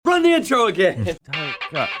intro again.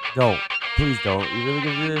 Don't. Please don't. You really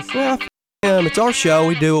gonna do this? Well, it's our show.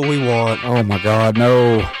 We do what we want. Oh my god,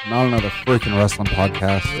 no. Not another freaking wrestling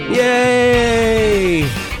podcast. Yay!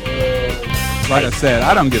 Like I said,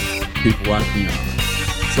 I don't give people like me.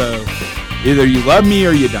 So, either you love me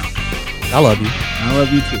or you don't. I love you. I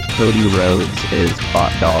love you too. Cody Rhodes is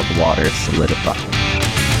hot dog water solidified.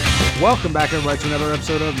 Welcome back, everybody, to another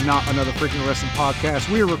episode of Not Another Freaking Wrestling Podcast.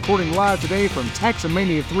 We are recording live today from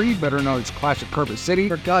Taxomania 3, better known as Classic Carpet City.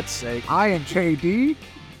 For God's sake. I am KD.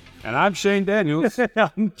 And I'm Shane Daniels.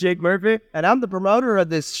 I'm Jake Murphy. And I'm the promoter of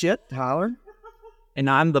this shit, Tyler. And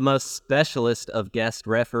I'm the most specialist of guest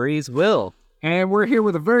referees, Will. And we're here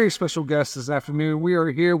with a very special guest this afternoon. We are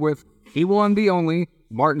here with the one, the only,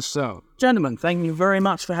 Martin Stone. Gentlemen, thank you very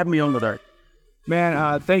much for having me on today.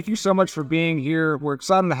 Man, thank you so much for being here. We're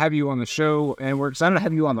excited to have you on the show, and we're excited to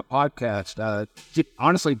have you on the podcast.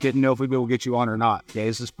 Honestly, didn't know if we'd be able to get you on or not. Yeah,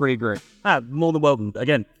 this is pretty great. More than welcome.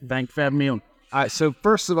 Again, thanks for having me on. All right, so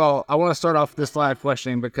first of all, I want to start off this live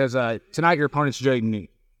questioning because tonight your opponent's Jaden Nee,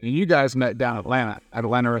 and you guys met down at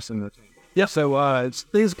Atlanta Wrestling. Yeah. So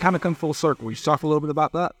things kind of come full circle. Will you talk a little bit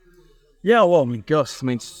about that? Yeah, well, I mean, gosh,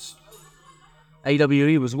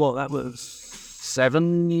 AWE was what? That was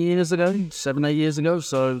 7, 8 years ago.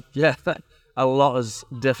 So, yeah, a lot has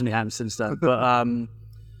definitely happened since then. But,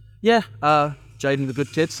 Jaden the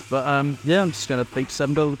good kids. But, I'm just going to beat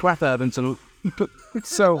 $7 crap out of him tonight.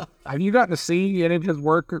 So, have you gotten to see any of his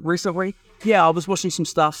work recently? Yeah, I was watching some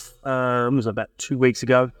stuff. It was about 2 weeks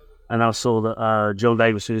ago. And I saw that Joe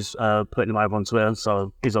Davis was putting him over on Twitter.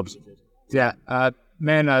 So, he's obviously good. Yeah,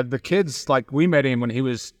 man, the kids, like, we met him when he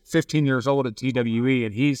was 15 years old at TWE,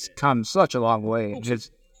 and he's come such a long way.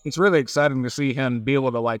 It's really exciting to see him be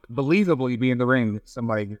able to, like, believably be in the ring with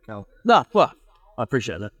somebody you know. No, well, I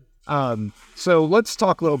appreciate that. So let's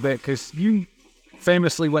talk a little bit, because you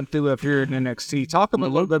famously went through a period in NXT. Talk a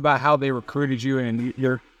little bit about how they recruited you and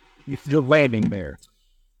your landing there.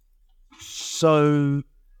 So,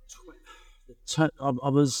 I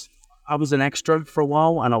was an extra for a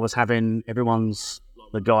while, and I was having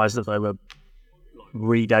the guys that they were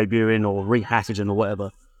re-debuting or repackaging or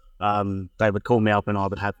whatever, they would call me up and I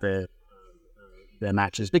would have their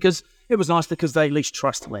matches, because it was nice because they at least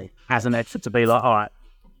trust me as an extra to be like, all right,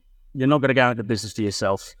 you're not going to go into business to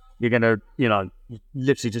yourself. You're going to,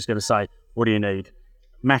 literally just going to say, what do you need?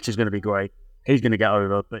 Match is going to be great. He's going to get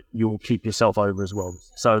over, but you'll keep yourself over as well.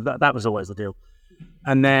 So that was always the deal.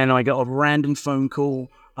 And then I got a random phone call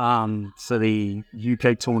for the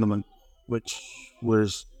UK tournament, which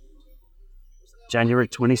was January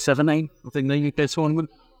 2017, I think, the UK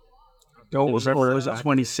tournament. Or was it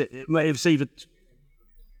 26? It was either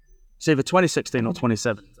 2016 or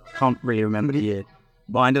 2017. I can't really remember the year.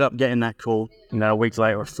 But I ended up getting that call. A week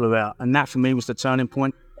later I flew out. And that for me was the turning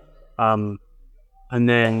point. And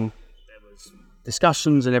then there was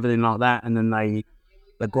discussions and everything like that. And then they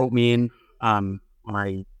brought me in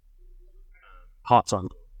my part-time.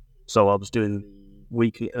 So I was doing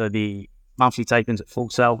the monthly tapings at Full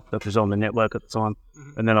Sail that was on the network at the time,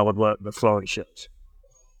 and then I would work the Florida shows.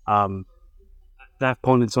 At that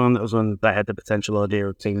point in time, that was when they had the potential idea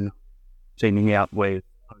of teaming me out with.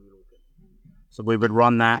 So we would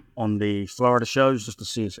run that on the Florida shows just to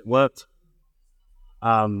see if it worked.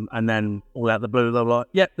 And then all out the blue, they were like,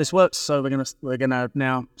 "Yep, this works. So we're gonna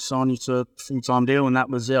now sign you to a full-time deal." And that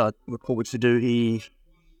was I reported for duty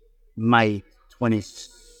May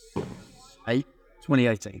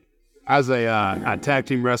 2018. As a tag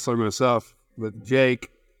team wrestler myself with Jake,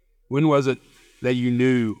 when was it that you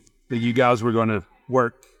knew that you guys were going to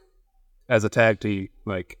work as a tag team?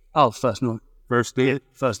 First night. First night?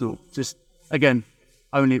 First night. Just, again,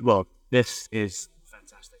 this is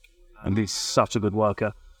fantastic. And he's such a good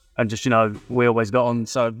worker. And just, we always got on,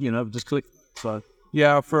 so, just clicked. So.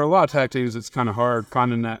 Yeah, for a lot of tag teams, it's kind of hard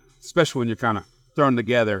finding that, especially when you're kind of thrown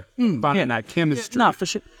together, finding that chemistry. No, for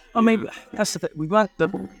sure. That's the thing. We weren't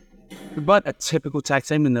a typical tag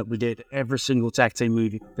team in that we did every single tag team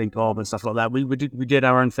movie you can think of and stuff like that. We did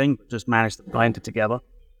our own thing, just managed to blend it together,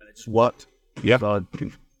 and it just worked. Yeah.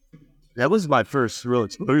 That was my first real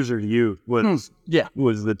exposure to you. Was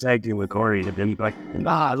the tag team with Corey, and then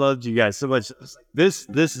I loved you guys so much. This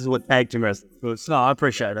is what tag team wrestling is. No, I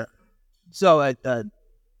appreciate it. So,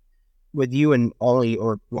 with you and Ollie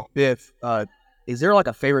or Biff, is there like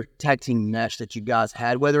a favorite tag team match that you guys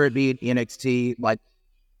had, whether it be in NXT, like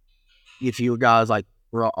if you guys like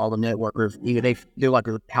were all the network, or if they do like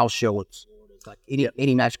a house show, it's like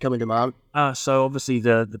any match coming to mind? So obviously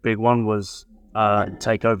the big one was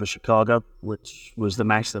Takeover Chicago, which was the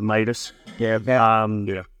match that made us. Yeah.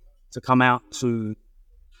 To come out to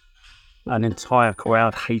an entire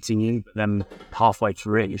crowd hating you, but then halfway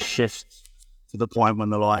through it, you shift to the point when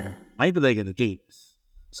they're like, maybe they're going to do this.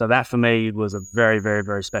 So that for me was a very, very,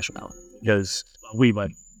 very special moment because we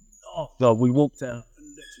went, oh God, we walked out and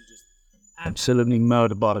literally just absolutely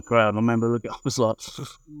murdered by the crowd. I remember looking, I was like, this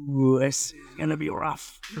is going to be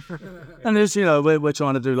rough. And there's, we're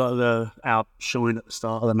trying to do like the out showing at the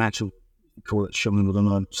start of the match. We call it showing with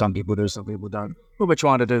them. Some people do, some people don't. But we're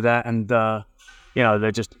trying to do that, and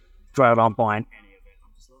they just drove on buying any of it.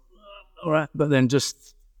 I'm just like, all right. But then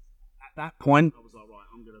just at that point, I was like, right,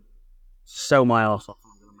 I'm going to sell my ass off.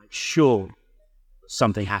 I'm going to make sure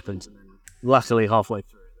something happens. And then luckily, halfway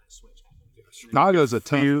through, that switch happened. Chicago's a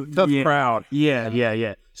tough crowd.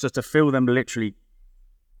 Yeah. So to feel them literally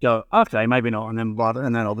go, okay, maybe not, and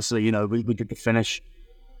then obviously, we did the finish,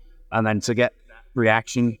 and then to get that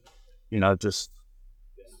reaction, just.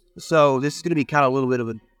 So this is going to be kind of a little bit of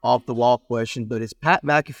an off-the-wall question, but is Pat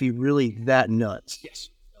McAfee really that nuts? Yes.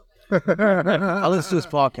 I listen to his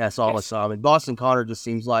podcast all the time, and Boston Connor just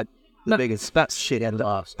seems like the biggest shithead of the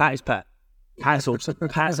off. Pat is Pat. Pat's awesome.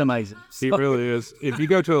 Pat's amazing. He really is. If you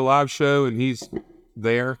go to a live show and he's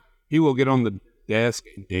there, he will get on the desk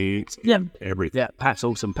and dance. Everything. Yeah, Pat's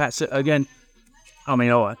awesome. Pat's, again, he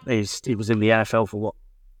was in the NFL for what,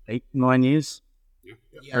 8-9 years?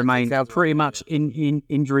 Yeah. Remained pretty much in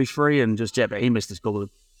injury free and just but he missed his goal.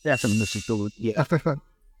 Definitely missed his goal. Yeah.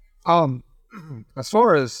 As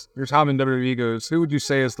far as your time in WWE goes, who would you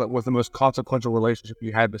say is was the most consequential relationship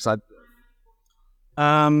you had besides?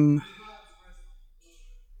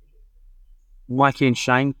 Mikey and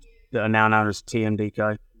Shane, that are now known as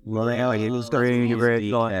TMDK.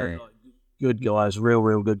 Good guys,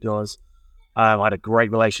 real good guys. I had a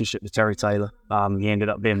great relationship with Terry Taylor. He ended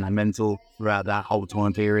up being my mentor throughout that whole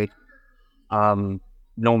time period.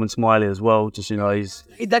 Norman Smiley as well, just, he's...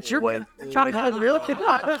 Hey, that's your... Really? I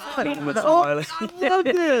love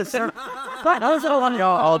this! Y'all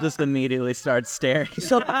all just immediately start staring.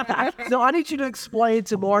 So I need you to explain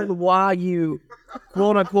to Martin why you,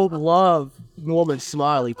 quote-unquote, love Norman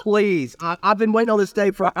Smiley. Please. I've been waiting on this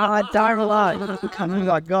day for my entire life. I'm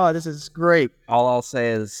like, God, this is great. All I'll say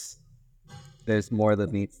is there's more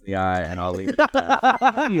that meets the eye, and I'll leave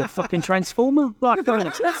it. You a fucking transformer? Like,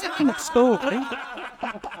 that's a story.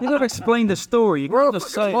 You gotta explain the story. You gotta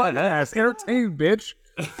say, entertain, bitch.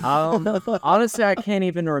 Honestly, I can't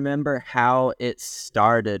even remember how it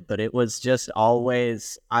started, but it was just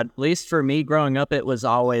always, at least for me growing up, it was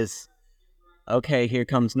always, okay, here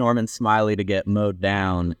comes Norman Smiley to get mowed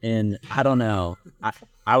down. And I don't know.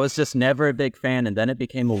 I was just never a big fan, and then it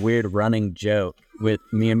became a weird running joke with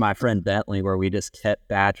me and my friend Bentley where we just kept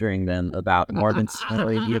badgering them about Norman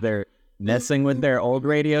Smiley either messing with their old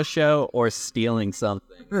radio show or stealing something.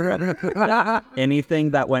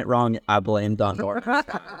 Anything that went wrong, I blamed on Norman.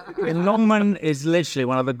 And Norman is literally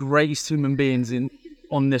one of the greatest human beings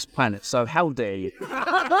on this planet, so how dare you?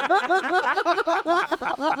 I'm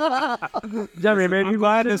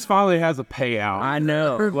glad this finally has a payout. I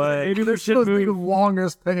know. Maybe there should be the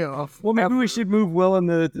longest payoff. Well, maybe we should move Will and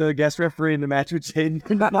the guest referee in the match with Jaden.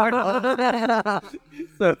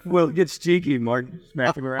 So Will gets cheeky, Mark.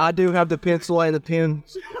 Smack him around. I do have the pencil and the pen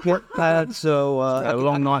pad, so... a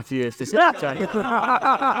long night for you.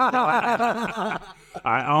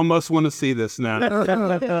 I almost want to see this now.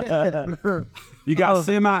 You got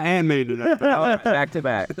semi and me today. Back to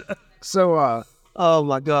back. So, oh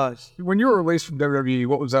my gosh. When you were released from WWE,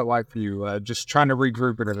 what was that like for you? Just trying to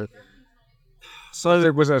regroup and everything.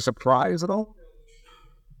 So, was it a surprise at all?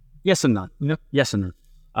 Yes and no. Yeah. Yes and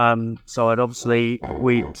no. So I'd obviously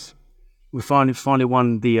we finally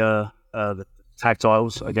won the tag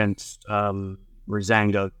titles against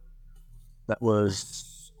Rizango. That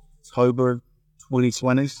was October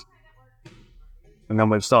 2020. And then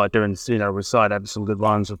we've started doing, we started having some good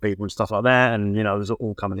runs with people and stuff like that. And, it was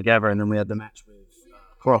all coming together. And then we had the match with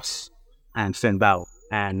Cross and Finn Balor.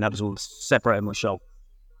 And that was all separated my show.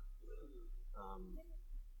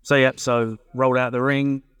 So rolled out the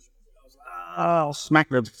ring. I'll smack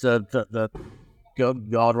the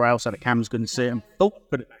guardrail so the cameras couldn't see him. Oh,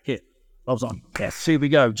 put it back here. I was like, yes, here we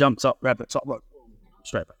go. Jumped up, grabbed the top rope,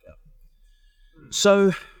 straight back out.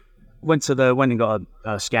 So went and got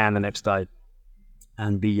a scan the next day.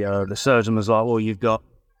 And the surgeon was like, well, you've got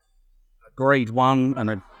a grade 1 and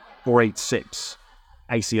a grade 6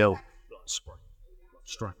 ACL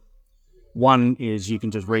strain. 1 is you can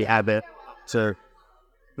just rehab it to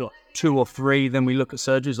 2 or 3. Then we look at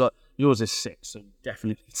surgeries like, yours is 6, so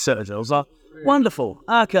definitely surgery. I was like, wonderful.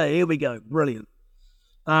 Okay, here we go. Brilliant.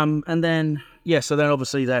 And then, so then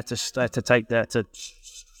obviously they had to take that to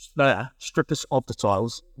strip us of the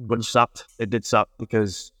titles, which sucked. It did suck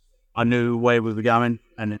because I knew where we were going,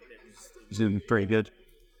 and it was doing pretty good.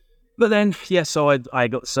 But then, so I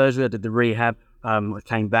got surgery. I did the rehab. I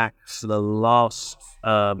came back for the last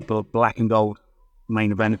black and gold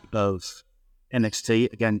main event of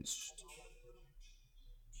NXT against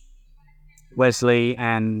Wesley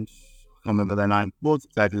and I can't remember their name. What's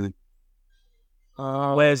exactly?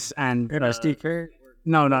 Wes and MSDK?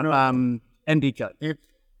 No, MDK.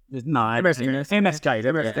 No, MSK.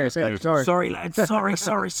 Sorry, lads.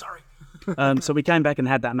 Sorry. So we came back and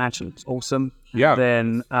had that match. It was awesome. Yeah.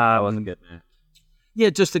 Then I wasn't good. yeah,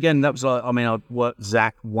 just again, that was like, I mean, I'd worked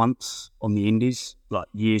Zach once on the Indies, like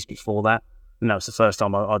years before that. And that was the first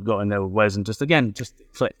time I'd got in there with Wes and just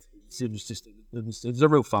clicked. It was a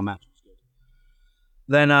real fun match.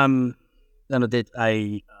 Then I did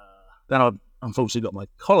then I unfortunately got my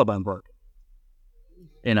collarbone broken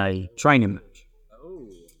in a training match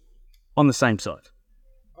on the same side.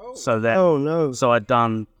 So I'd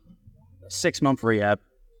done a 6-month rehab,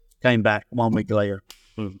 came back 1 week later,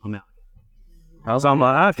 boom, I'm out. How's I'm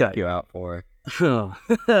like, okay. you out for?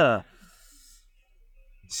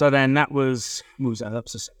 So then that was up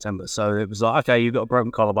to September. So it was like, okay, you've got a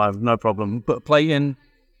broken collarbone, no problem. Put a plate in,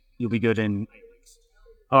 you'll be good in 8 weeks.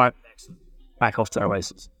 All right, excellent. Back off to our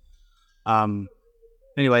races.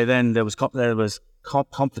 Anyway, then there was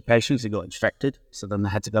complications. It got infected, so then they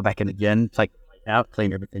had to go back in again, take the plate out,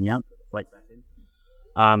 clean everything out, put the plate back in.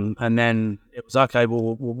 And then it was okay.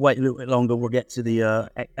 We'll wait a little bit longer. We'll get to the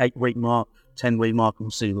 8-week mark, 10-week mark, and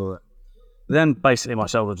we'll see where we're at. Then basically my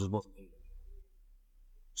shoulder just wasn't healing.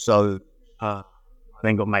 So I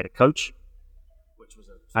then got made a coach, which was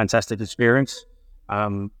a fantastic experience.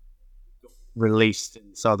 Released,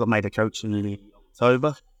 so I got made a coach in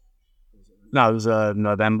October. No, it was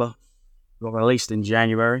November. Got released in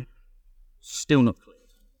January. Still not cleared.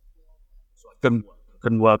 So I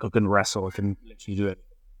couldn't work, I couldn't wrestle, I couldn't literally do it.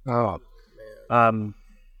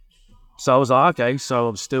 So I was like, okay, so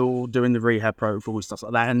I'm still doing the rehab protocol and stuff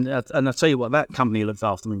like that. And I tell you what, that company looked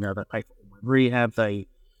after me. They paid for my rehab. They,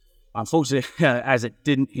 unfortunately, as it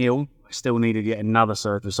didn't heal, I still needed yet another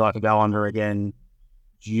surgery so I could go under again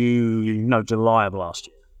July of last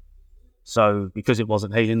year. So because it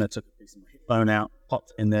wasn't healing, they took a piece of my hip bone out,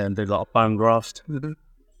 popped in there and did like a bone graft.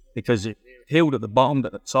 Because it healed at the bottom,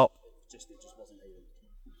 but at the top, it just wasn't healing.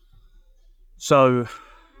 So,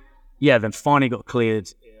 yeah, then finally got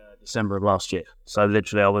cleared December of last year. So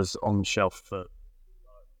literally I was on the shelf for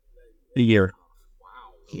a year.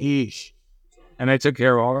 Wow. Yeesh. And they took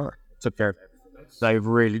care of all that? Took care of everything. They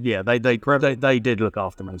really, they did look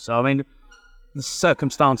after me. So, I mean, the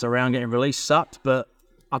circumstance around getting released sucked, but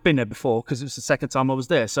I've been there before because it was the second time I was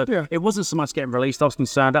there. So It wasn't so much getting released I was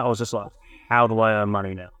concerned at. I was just like, how do I earn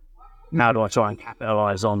money now? How do I try and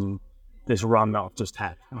capitalize on this run that I've just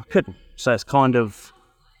had? And I couldn't. So it's kind of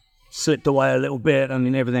slipped away a little bit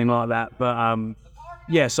and everything like that. But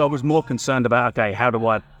so I was more concerned about, okay, how do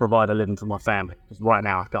I provide a living for my family? Because right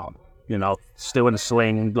now I can't. Still in a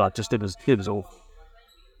sling, like just it was awful.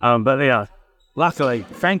 But yeah, luckily,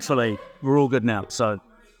 thankfully, we're all good now. So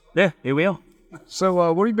yeah, here we are. So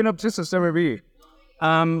what have you been up to since WWE?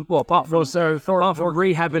 Apart from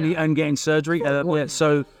rehab and getting surgery,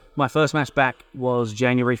 so my first match back was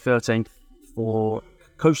January 13th for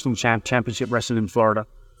Coastal Championship Wrestling in Florida.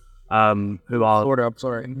 Who are Florida? I'm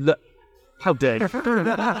sorry. How dare you?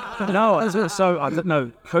 No, so I don't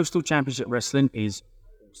know. Coastal Championship Wrestling is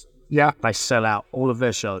Yeah. They sell out all of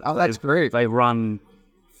their shows. Oh, that's great. They run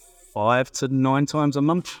 5 to 9 times a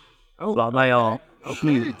month. Oh, like they are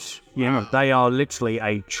huge. Yeah, they are literally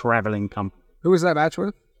a traveling company. Who was that match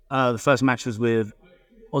with? The first match was with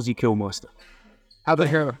Ozzy Killmeister. How'd they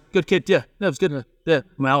hear? Good kid, yeah. That was good. Yeah,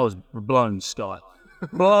 I mean, I was blown sky.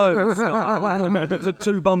 The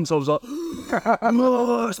 2 bumps, I was like,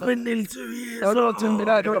 oh, it's been nearly 2 years. Don't tell me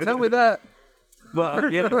that. Don't tell me that.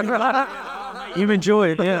 But yeah, you enjoy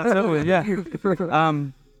it, yeah. Totally,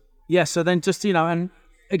 yeah. So then just and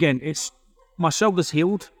again, it's my shoulder's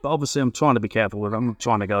healed, but obviously I'm trying to be careful with it. I'm not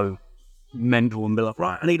trying to go mental and be like,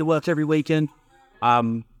 right, I need to work every weekend.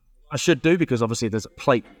 I should do because obviously there's a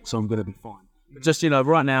plate, so I'm going to be fine. But just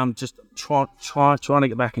right now I'm just trying to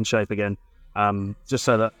get back in shape again, just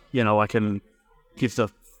so that I can give the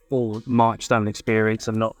full March Stanley experience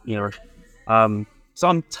and not So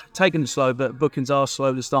I'm taking it slow, but bookings are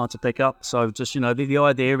slowly starting to pick up. So just, the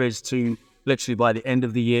idea is to literally by the end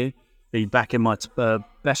of the year, be back in my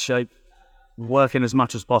best shape, working as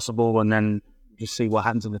much as possible, and then just see what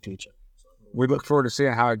happens in the future. We look forward to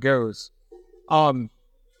seeing how it goes.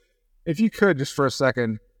 If you could, just for a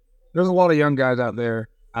second, there's a lot of young guys out there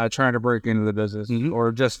trying to break into the business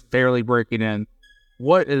or just barely breaking in.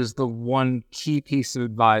 what is the one key piece of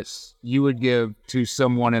advice you would give to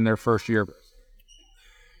someone in their first year?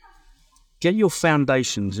 Get your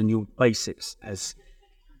foundations and your basics as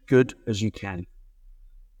good as you can.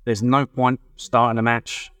 There's no point starting a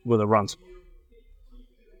match with a run spot.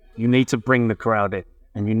 You need to bring the crowd in,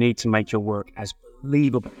 and you need to make your work as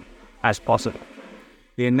believable as possible.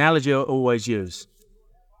 The analogy I always use,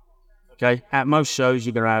 okay, at most shows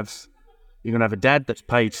you're gonna have a dad that's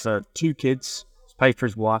paid for 2 kids, he's paid for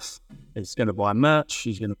his wife, he's gonna buy merch,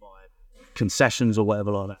 he's gonna buy concessions or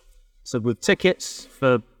whatever like that. So with tickets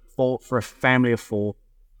for a family of 4,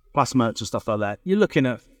 plus merch and stuff like that, you're looking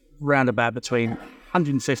at round about between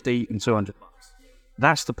 $150 and $200.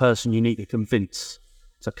 That's the person you need to convince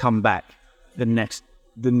to come back the next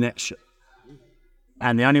show.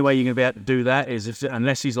 And the only way you're going to be able to do that is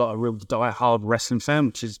unless he's like a real die-hard wrestling fan,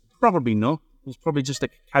 which is probably not. He's probably just a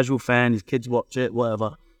casual fan, his kids watch it,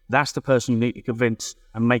 whatever. That's the person you need to convince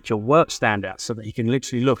and make your work stand out so that he can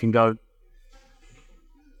literally look and go,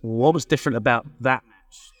 what was different about that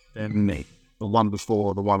match than me? The one before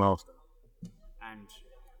or the one after? And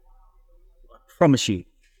I promise you,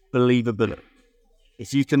 believability.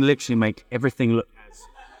 If you can literally make everything look as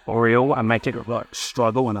real and make it look like a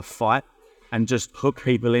struggle and a fight and just hook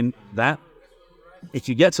people in that, if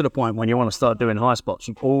you get to the point when you want to start doing high spots,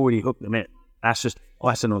 you've already hooked them in. That's just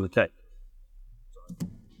icing on the cake.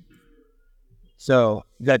 So,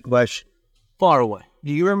 that question. Far away.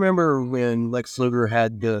 Do you remember when Lex Luger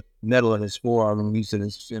had the medal in his forearm and he said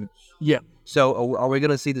his finish? Yeah. So, are we going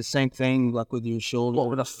to see the same thing like with your shoulder? What,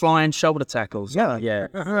 with the flying shoulder tackles? Yeah. Yeah.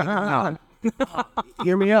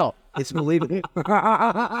 Hear me out. It's believable. It's fun.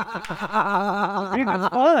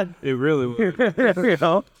 It really was. You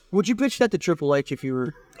know? Would you pitch that to Triple H if you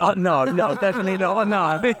were... No, definitely not.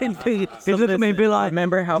 No. He'd look at me and be like,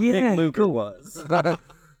 remember how big Luger was?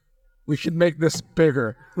 We should make this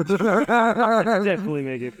bigger. Definitely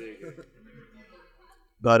make it bigger.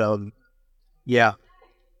 But, yeah,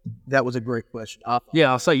 that was a great question.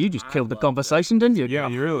 Yeah, I'll say you just killed the conversation, didn't you? Yeah,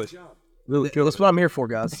 you really. That's what I'm here for,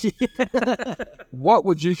 guys. What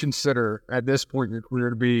would you consider at this point in your career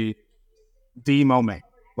to be the moment?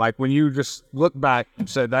 Like when you just look back and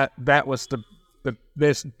said that was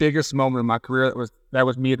this biggest moment in my career. That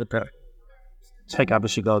was me at the pit. Take over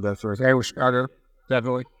Chicago first. That was Chicago,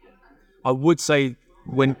 definitely. I would say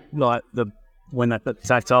when they put the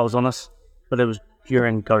tag titles on us, but it was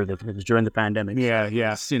during COVID. It was during the pandemic. Yeah.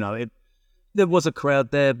 You know, there was a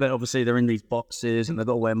crowd there, but obviously they're in these boxes and they've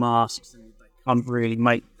got to wear masks. And they can't really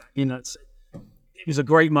make, you know, it was a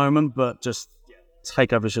great moment, but just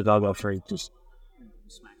take over Chicago free. Just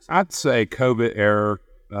I'd say COVID era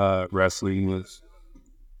wrestling was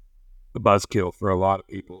the buzzkill for a lot of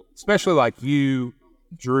people, especially like you,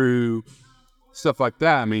 Drew, stuff like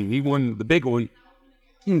that. I mean, he won the big one.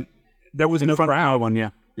 There was no crowd. One, yeah.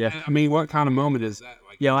 I mean, what kind of moment is that?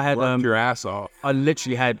 Like, yeah, I had your ass off. I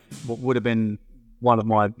literally had what would have been one of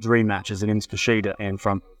my dream matches against Kushida in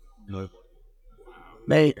front of nobody.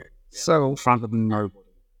 Mate, So In front of nobody.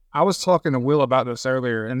 I was talking to Will about this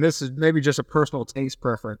earlier, and this is maybe just a personal taste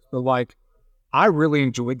preference, but like, I really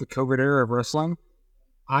enjoyed the COVID era of wrestling.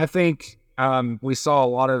 I think we saw a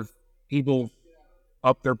lot of people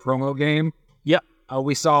up their promo game. Yep.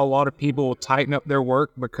 We saw a lot of people tighten up their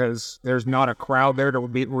work because there's not a crowd there to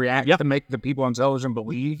react to make the people on television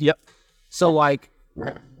believe. Yep. So, like,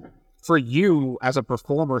 for you as a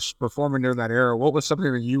performing during that era, what was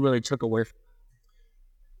something that you really took away from?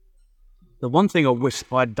 The one thing I wish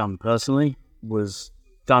I'd done personally was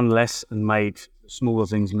done less and made smaller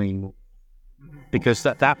things mean more. Because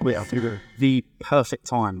that was the perfect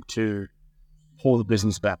time to pull the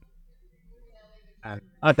business back.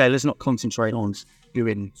 Okay, let's not concentrate on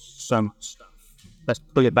doing so much stuff. Let's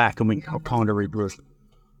pull it back and we can kind of regroup.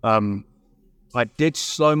 I did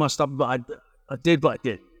slow my stuff, but I did.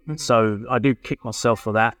 So I do kick myself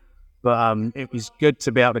for that. But it was good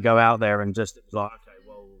to be able to go out there and just, it was like, okay,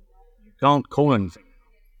 well, you can't call anything.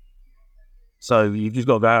 So you've just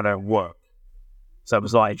got to go out there and work. So it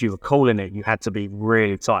was like, if you were calling it, you had to be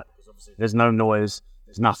really tight. Because obviously there's no noise,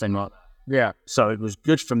 there's nothing like that. Yeah. So it was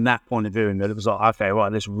good from that point of view, and that it was like, okay,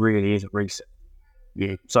 right, this really is a reset.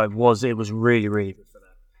 Yeah. So it was really, really good for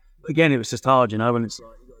that. But again, it was just hard, you know, when it's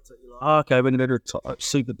like, okay, when they're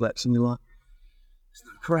superplex, and you're like, there's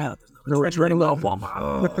no crowd, there's no running off.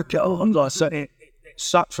 So it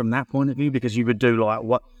sucked from that point of view, because you would do like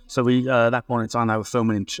what? So we, at that point in time, they were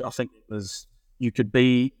filming in, I think it was, you could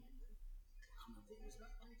be,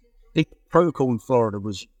 the protocol in Florida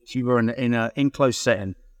was, if you were in an enclosed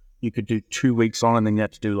setting, you could do 2 weeks on and then you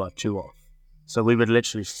had to do like 2 off. So we would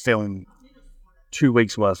literally film 2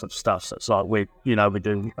 weeks worth of stuff. So it's like we do,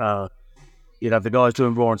 the guys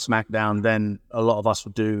doing Raw and SmackDown. Then a lot of us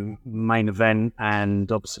would do main event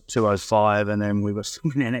and obviously 205, and then we were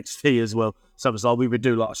still in NXT as well. So it was like we would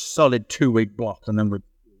do like a solid 2-week block, and then we'd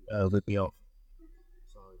be off.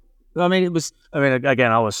 I mean,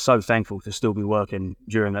 again, I was so thankful to still be working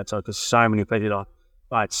during that time because so many people,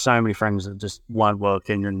 I had so many friends that just weren't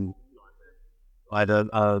working, and I had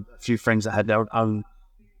a few friends that had their own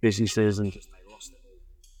businesses and just they lost it.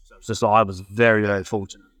 So it's just like I was very, very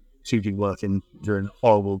fortunate to be working during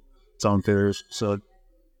horrible time periods. So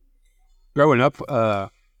growing up,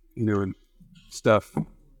 and stuff,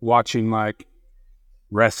 watching like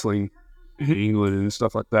wrestling in England and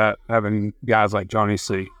stuff like that, having guys like Johnny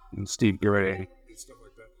C and Steve Gray and stuff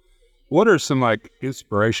like that. What are some like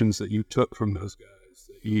inspirations that you took from those guys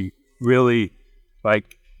that you really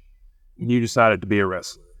like? You decided to be a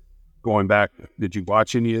wrestler. Going back, did you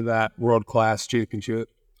watch any of that World Class Championship?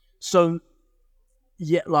 So,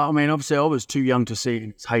 yeah, obviously I was too young to see it in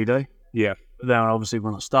its heyday. Yeah. But then obviously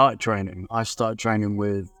when I started training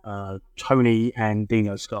with Tony and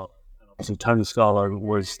Dino Scala. Obviously Tony Scala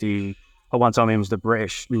was at one time he was the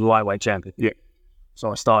British lightweight champion. Yeah.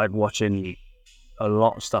 So I started watching a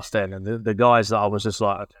lot of stuff then, and the guys that I was just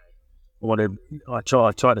like, okay, I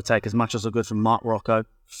tried to take as much as I could from Mark Rocco,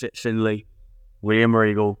 Fit Finlay, William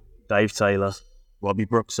Regal, Dave Taylor, Robbie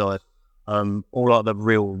Brookside, all like the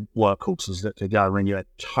real workhorses that could go. And you had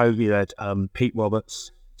Pete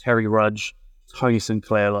Roberts, Terry Rudge, Tony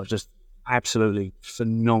Sinclair, like just absolutely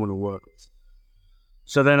phenomenal workers.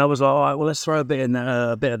 So then I was like, all right, well, let's throw a bit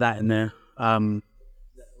of that in there.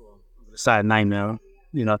 Say a name now,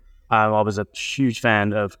 I was a huge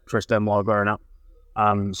fan of Chris Benoit growing up.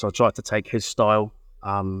 So I tried to take his style,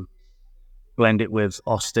 blend it with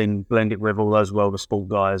Austin, blend it with all those World of Sport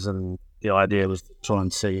guys, and the idea was to try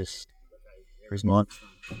and see us. Here's mine.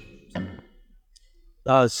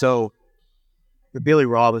 So, Billy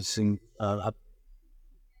Robinson,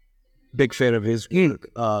 big fan of his work.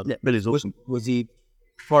 Yeah, Billy's awesome. Was he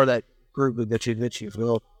part of that group that you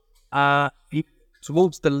feel?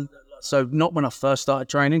 So not when I first started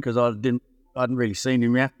training because I hadn't really seen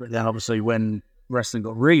him yet. But then obviously when wrestling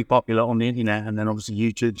got really popular on the internet, and then obviously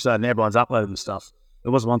YouTube started and everyone's uploading stuff.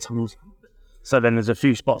 There was one time. So then there's a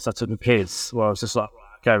few spots I took with his where I was just like,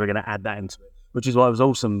 okay, we're going to add that into it. Which is why it was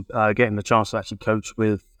awesome getting the chance to actually coach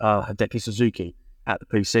with Hideki Suzuki at the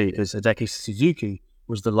PC, because Hideki Suzuki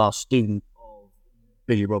was the last student of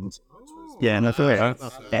Billy Robinson. Yeah, and I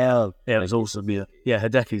thought it was awesome. Yeah,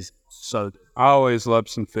 Hideki's so good. I always loved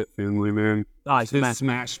some Fit Finlay, man. He's His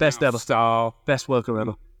smash best ever style. Best worker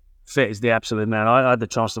ever. Fit is the absolute man. I had the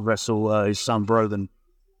chance to wrestle his son Brogan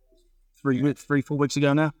 3-4 weeks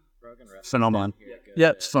ago now. Phenomenal.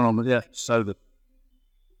 Yeah, it's phenomenal. Yeah, so good.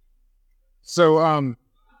 So,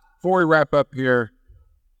 before we wrap up here,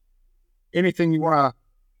 anything about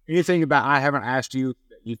I haven't asked you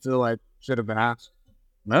that you feel like should have been asked?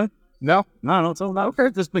 No, not at all. No, okay,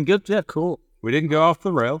 this has been good. Yeah, cool. We didn't go off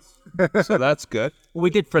the rails, so that's good. Well,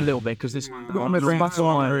 we did for a little bit because this. And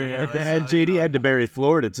JD had to bury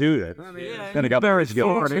Florida too. Then got buried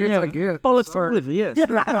Florida. Yeah, Bullets for yes.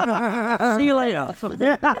 See you later.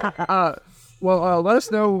 Well, let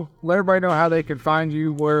us know. Let everybody know how they can find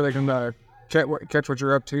you, where they can catch what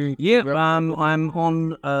you're up to. Yeah, I'm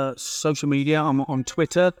on social media. I'm on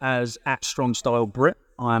Twitter as @StrongStyleBrit.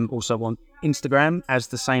 I'm also on Instagram as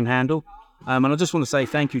the same handle. And I just want to say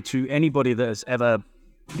thank you to anybody that has ever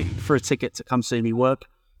paid for a ticket to come see me work.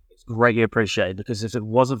 It's greatly appreciated, because if it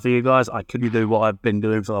wasn't for you guys, I couldn't do what I've been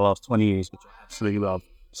doing for the last 20 years, which I absolutely love.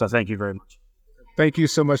 So thank you very much. Thank you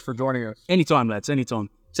so much for joining us. Anytime, lads, anytime.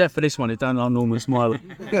 Except for this one, it don't like Norman Smiley.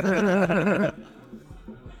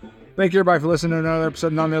 Thank you, everybody, for listening to another episode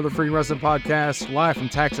of None Other Freaking Wrestling Podcast, live from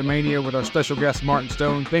Taxomania with our special guest, Martin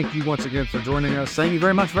Stone. Thank you once again for joining us. Thank you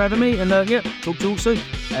very much for having me, and talk to you all soon.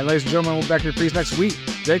 And ladies and gentlemen, we'll be back here for you next week.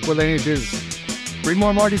 Jake, what do they need to do? 3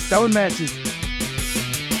 more Marty Stone matches.